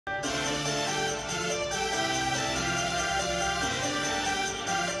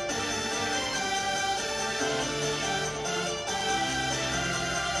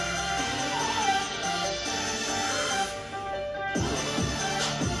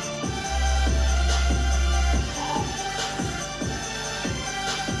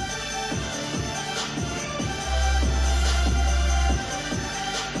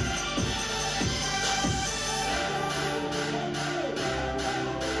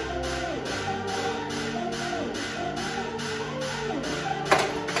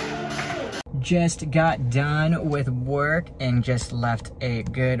just got done with work and just left a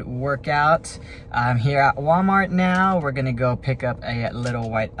good workout. I'm here at Walmart now. We're gonna go pick up a little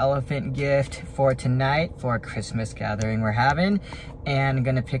white elephant gift for tonight for a Christmas gathering we're having, and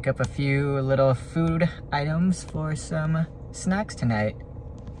gonna pick up a few little food items for some snacks tonight.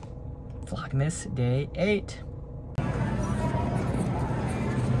 Vlogmas day 8.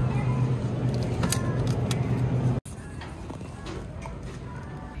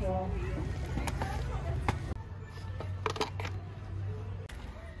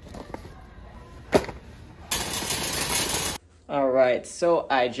 Alright, so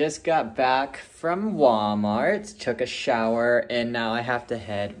I just got back from Walmart, took a shower, and now I have to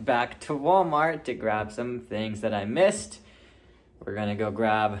head back to Walmart to grab some things that I missed. We're gonna go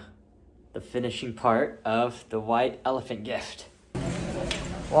grab the finishing part of the white elephant gift.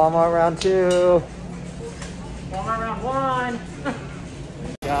 Walmart round 2. Walmart round 1.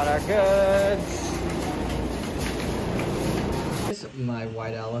 Got our goods. This is my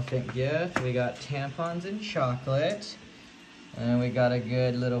white elephant gift. We got tampons and chocolate. And we got a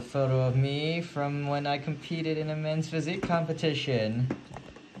good little photo of me from when I competed in a men's physique competition.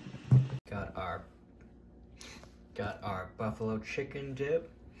 Got our buffalo chicken dip.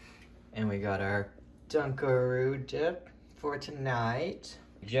 And we got our Dunkaroo dip for tonight.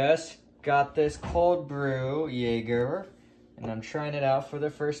 Just got this cold brew Jaeger, and I'm trying it out for the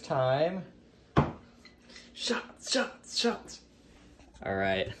first time. Shots, shots, shots. All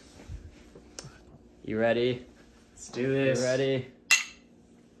right. You ready? Let's do this. You ready?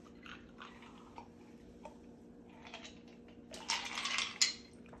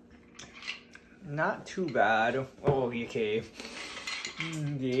 Not too bad. Oh, okay.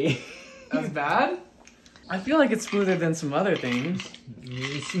 Okay. That's bad? I feel like it's smoother than some other things.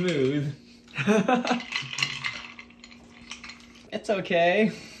 Really smooth. It's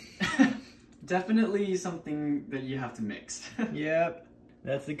okay. Definitely something that you have to mix. Yep.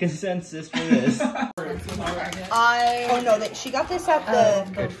 That's the consensus for this. Oh no, she got this at the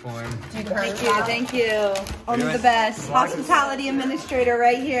Good form. Thank you, thank you. Only the best. Hospitality administrator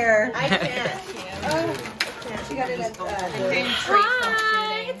right here. I can't. She got it at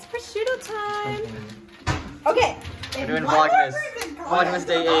Hi, it's prosciutto time. Okay. We're doing Vlogmas. Vlogmas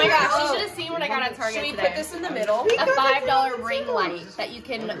day 8. Oh my gosh, you should have seen what I got at Target today. Should we put this in the middle? A $5 ring light that you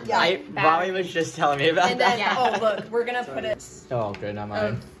can Bobby was just telling me about that. then, oh look, we're gonna put it Oh, good, not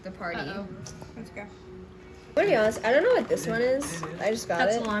mine. the party. Let's go. I'm gonna be honest, I don't know what this one is. I just got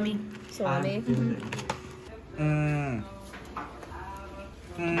That's it. salami. Salami.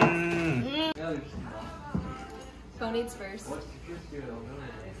 Phone eats first.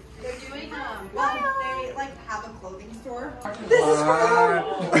 They're doing they like have a clothing store. This is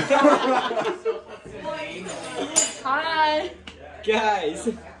horrible. Hi. Guys,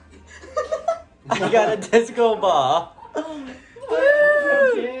 we got a disco ball.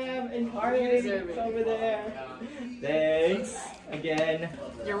 Jam and party over there. Thanks again.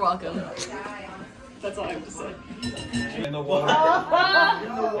 You're welcome. That's all I have to say. In the water. That's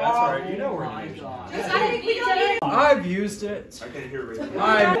right, you know where it is. I've used it. I can hear it. That's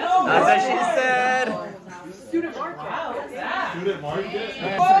what she said. Student market. Student market?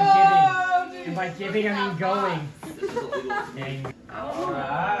 And by giving, I mean going. And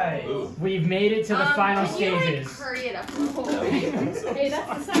Alright. we've made it to the final Can you, stages. like, hurry it up a little bit? Hey, that's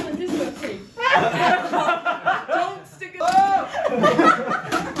the silent disco thing. Don't stick it.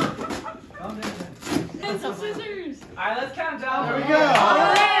 Pencil scissors. Alright, let's count down. There we go.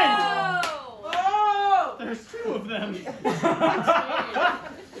 Oh! There's 2 of them.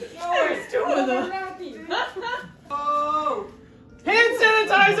 There's 2 of them. Oh! Hand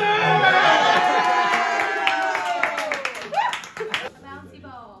sanitizer! Bouncy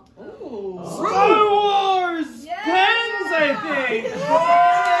ball. Star Wars pens, I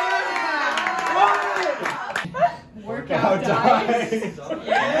think. Workout dice.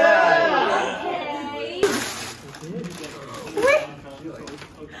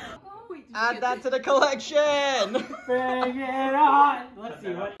 Add that to the collection. Bring it on. Let's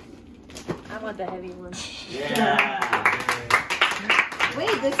see what. I want the heavy one. Yeah.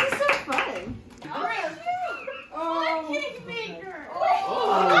 Wait, this is so fun. Oh, cake maker.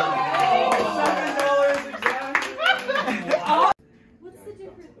 $7 exactly. What's the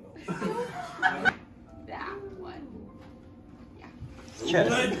difference? That one.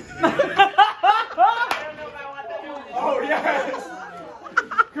 Yes. Oh, yes.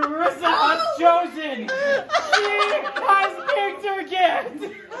 Carissa has chosen. She has picked her gift.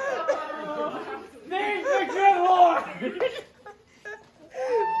 Thank the good Lord.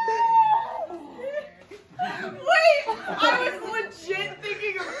 Wait, I was legit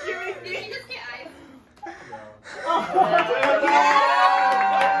thinking of giving me.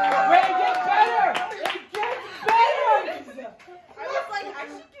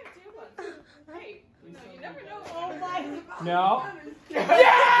 You never know. Oh my God. No.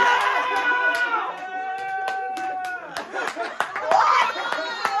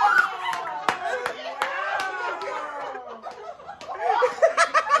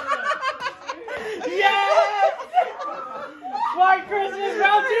 Yes! White Christmas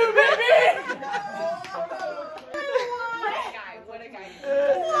round 2, baby! What a guy.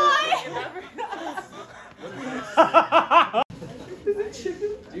 Is it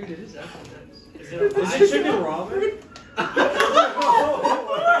chicken? Dude, it is actually. Is it chicken ramen?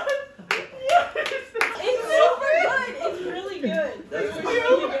 It's super good. It's really good. It's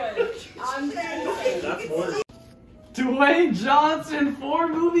really good. That's more. Dwayne Johnson 4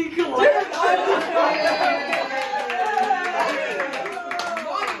 movie collection!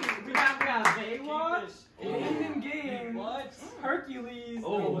 We got Baywatch, Indian Game, Hercules,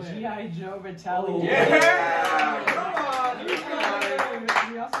 and G.I. Joe Retaliation. Yeah! Come on!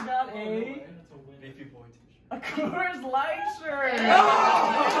 We also got a Coors Light shirt.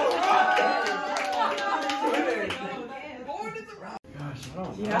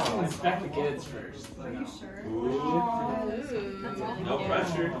 You have to inspect the kids first. Are you sure? No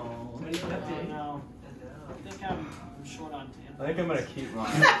pressure. No. I think I'm short on tan. I think I'm gonna keep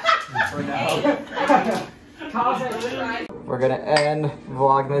mine for now. We're gonna end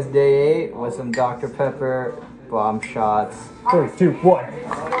Vlogmas Day 8 with some Dr. Pepper bomb shots. 3, 2, 1.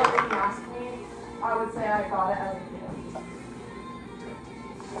 I would say I got it as a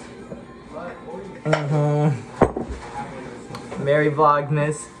kid. Merry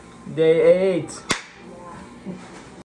Vlogmas Day 8.